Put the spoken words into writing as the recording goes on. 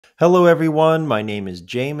Hello everyone, my name is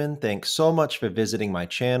Jamin. Thanks so much for visiting my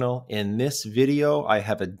channel. In this video, I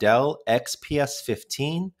have a Dell XPS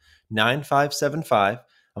 15 9575.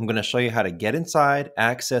 I'm going to show you how to get inside,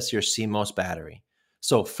 access your CMOS battery.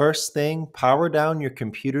 So first thing, power down your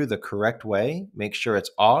computer the correct way. Make sure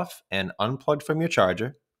it's off and unplugged from your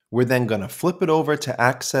charger. We're then going to flip it over to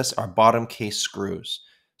access our bottom case screws.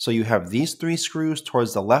 So you have these three screws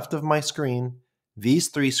towards the left of my screen, these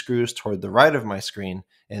three screws toward the right of my screen,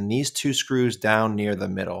 and these two screws down near the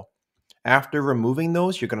middle. After removing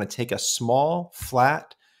those, you're going to take a small,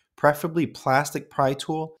 flat, preferably plastic pry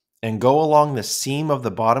tool and go along the seam of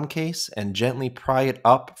the bottom case and gently pry it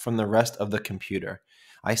up from the rest of the computer.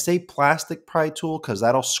 I say plastic pry tool because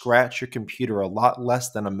that'll scratch your computer a lot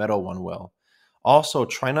less than a metal one will. Also,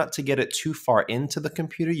 try not to get it too far into the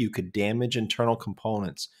computer. You could damage internal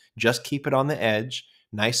components. Just keep it on the edge,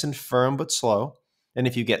 nice and firm but slow. And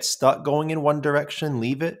if you get stuck going in one direction,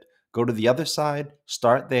 leave it, go to the other side,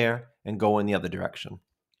 start there, and go in the other direction.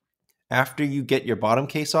 After you get your bottom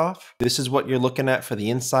case off, this is what you're looking at for the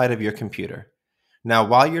inside of your computer. Now,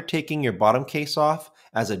 while you're taking your bottom case off,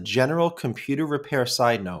 as a general computer repair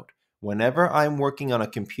side note, whenever I'm working on a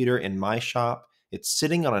computer in my shop, it's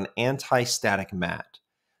sitting on an anti-static mat.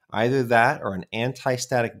 Either that or an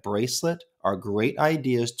anti-static bracelet are great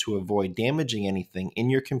ideas to avoid damaging anything in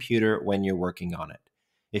your computer when you're working on it.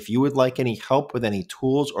 If you would like any help with any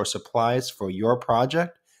tools or supplies for your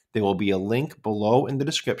project, there will be a link below in the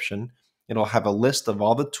description. It'll have a list of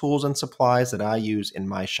all the tools and supplies that I use in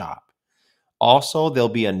my shop. Also, there'll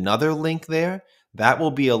be another link there. That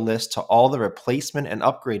will be a list to all the replacement and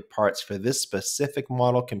upgrade parts for this specific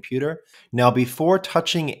model computer. Now, before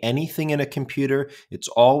touching anything in a computer, it's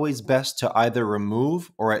always best to either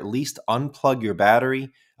remove or at least unplug your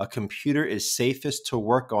battery. A computer is safest to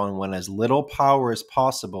work on when as little power as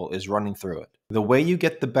possible is running through it. The way you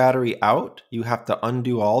get the battery out, you have to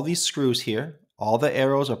undo all these screws here. All the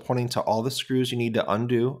arrows are pointing to all the screws you need to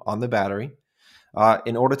undo on the battery.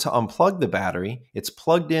 In order to unplug the battery, it's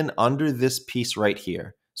plugged in under this piece right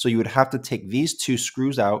here. So you would have to take these two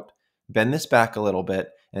screws out, bend this back a little bit,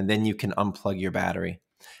 and then you can unplug your battery.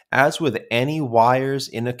 As with any wires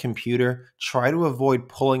in a computer, try to avoid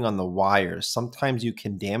pulling on the wires. Sometimes you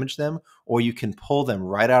can damage them or you can pull them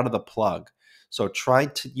right out of the plug. So try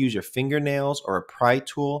to use your fingernails or a pry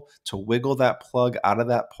tool to wiggle that plug out of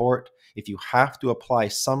that port. If you have to apply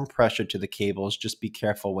some pressure to the cables, just be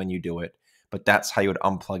careful when you do it. But that's how you would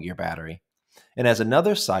unplug your battery. And as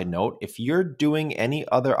another side note, if you're doing any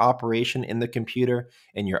other operation in the computer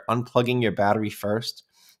and you're unplugging your battery first,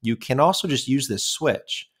 you can also just use this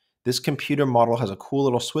switch. This computer model has a cool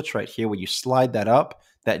little switch right here where you slide that up,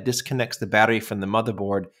 that disconnects the battery from the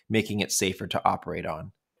motherboard, making it safer to operate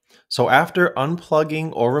on. So after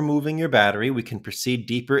unplugging or removing your battery, we can proceed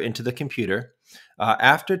deeper into the computer.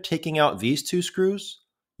 After taking out these two screws,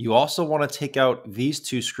 you also want to take out these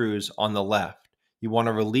two screws on the left. You want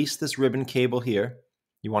to release this ribbon cable here.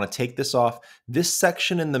 You want to take this off. This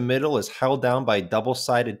section in the middle is held down by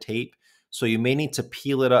double-sided tape, so you may need to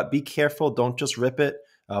peel it up. Be careful, don't just rip it,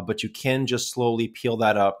 but you can just slowly peel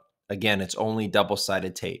that up. Again, it's only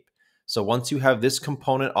double-sided tape. So once you have this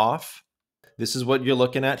component off, this is what you're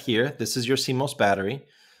looking at here. This is your CMOS battery.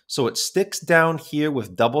 So it sticks down here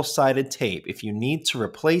with double-sided tape. If you need to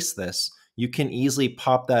replace this, you can easily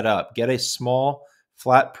pop that up. Get a small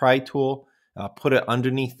flat pry tool, put it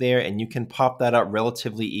underneath there, and you can pop that up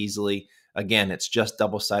relatively easily. Again, it's just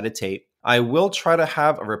double-sided tape. I will try to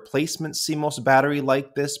have a replacement CMOS battery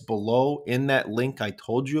like this below in that link I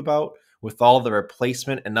told you about with all the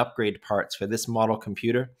replacement and upgrade parts for this model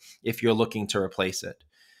computer if you're looking to replace it.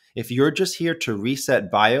 If you're just here to reset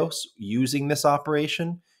BIOS using this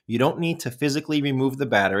operation, you don't need to physically remove the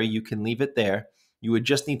battery. You can leave it there. You would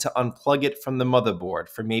just need to unplug it from the motherboard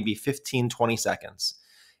for maybe 15-20 seconds.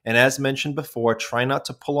 And as mentioned before, try not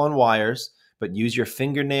to pull on wires, but use your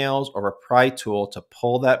fingernails or a pry tool to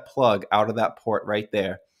pull that plug out of that port right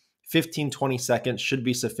there. 15-20 seconds should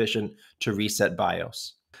be sufficient to reset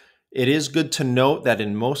BIOS. It is good to note that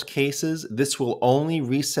in most cases, this will only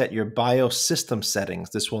reset your BIOS system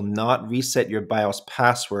settings. This will not reset your BIOS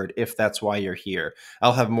password if that's why you're here.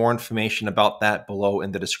 I'll have more information about that below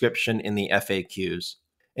in the description in the FAQs.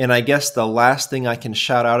 And I guess the last thing I can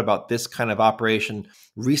shout out about this kind of operation,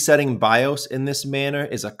 resetting BIOS in this manner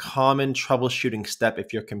is a common troubleshooting step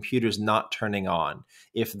if your computer's not turning on.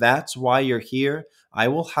 If that's why you're here, I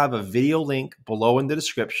will have a video link below in the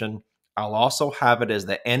description. I'll also have it as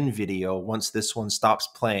the end video once this one stops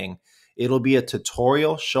playing. it'll be a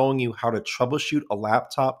tutorial showing you how to troubleshoot a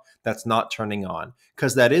laptop that's not turning on.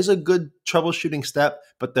 Because that is a good troubleshooting step,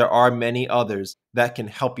 but there are many others that can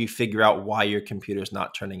help you figure out why your computer is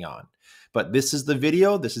not turning on. But this is the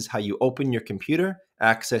video. This is how you open your computer,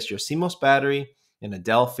 access your CMOS battery in a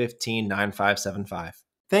Dell 15-9575.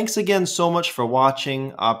 Thanks again so much for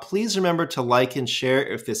watching. Please remember to like and share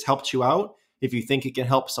if this helped you out, if you think it can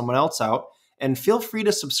help someone else out. And feel free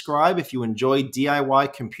to subscribe if you enjoy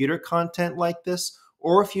DIY computer content like this,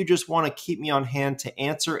 or if you just want to keep me on hand to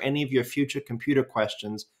answer any of your future computer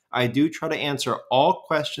questions. I do try to answer all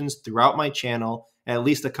questions throughout my channel at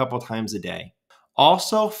least a couple times a day.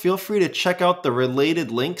 Also, feel free to check out the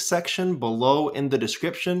related links section below in the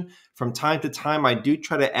description. From time to time, I do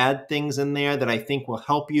try to add things in there that I think will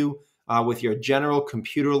help you with your general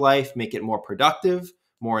computer life, make it more productive,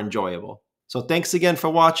 more enjoyable. So thanks again for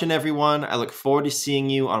watching, everyone. I look forward to seeing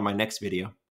you on my next video.